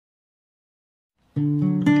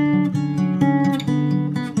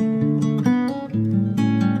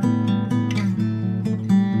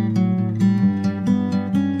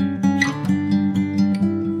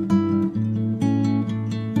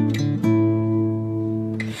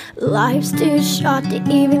Life's too short to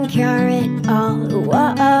even care it all.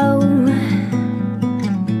 Whoa.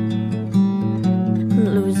 I'm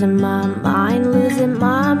losing my mind, losing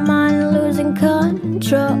my mind, losing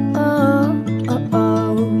control.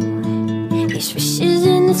 These fishes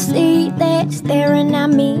in the sea, they're staring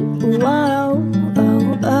at me. Whoa,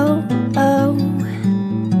 oh, oh, oh.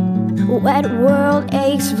 Wet world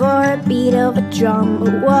aches for a beat of a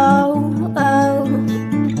drum. Whoa, oh.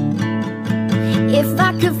 If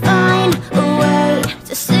I could find a way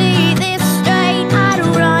to see this straight, I'd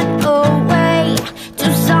run away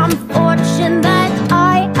to some fortune that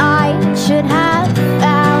I should have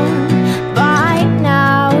found by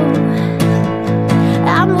now.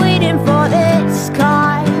 I'm waiting for this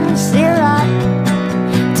kind syrup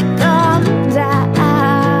to come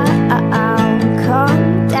down,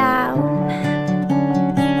 come down.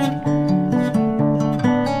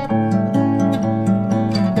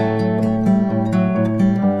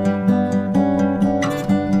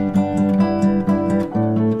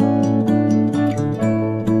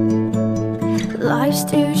 Life's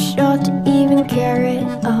too short to even care it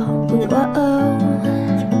all. Whoa.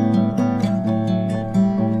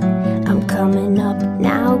 I'm coming up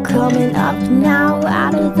now,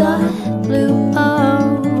 out of the blue.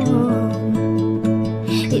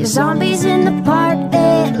 These zombies in the park,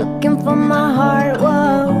 they're looking for my heart.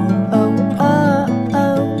 Whoa, oh, oh,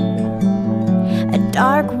 oh. A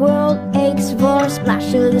dark world aches for a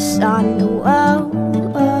splash of the sun. Whoa,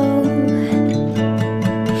 oh.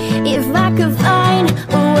 If I could find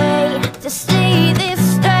a way to see this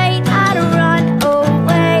straight, I'd run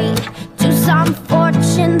away to some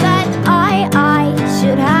fortune that I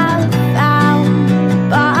should have found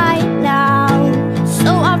by now.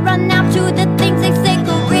 So I run out to the things they say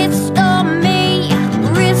could restore me,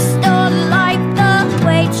 restore life the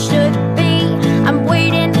way it should be. I'm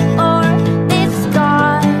waiting for this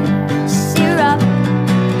God syrup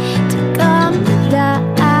to come down.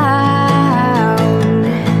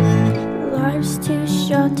 Life's too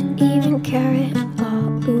short to even care it all.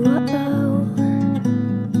 Whoa.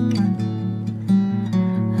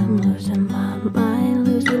 I'm losing my mind,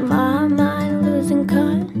 losing my mind, losing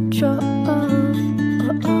control.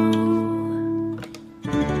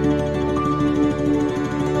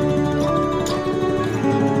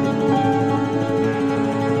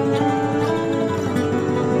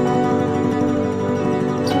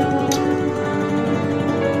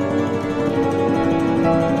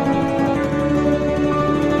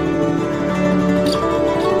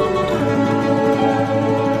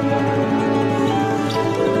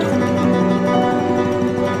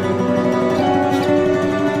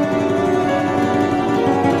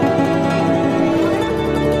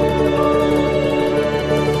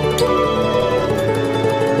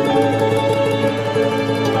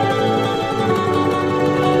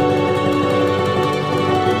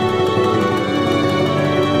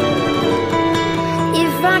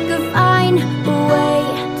 If I could find a way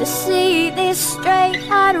to see this straight,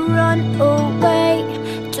 I'd run away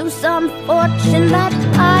to some fortune that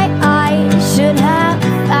I should have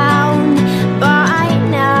found by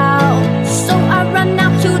now. So I run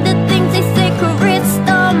out to the things they say could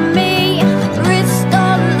restore me,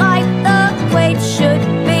 restore life the way it should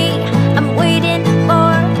be. I'm waiting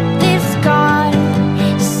for this God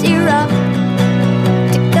syrup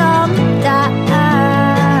to come down.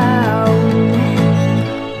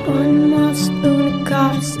 One more spoon of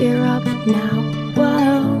cough syrup now.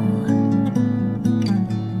 Whoa.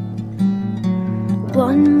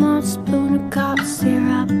 One more spoon of cough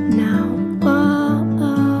syrup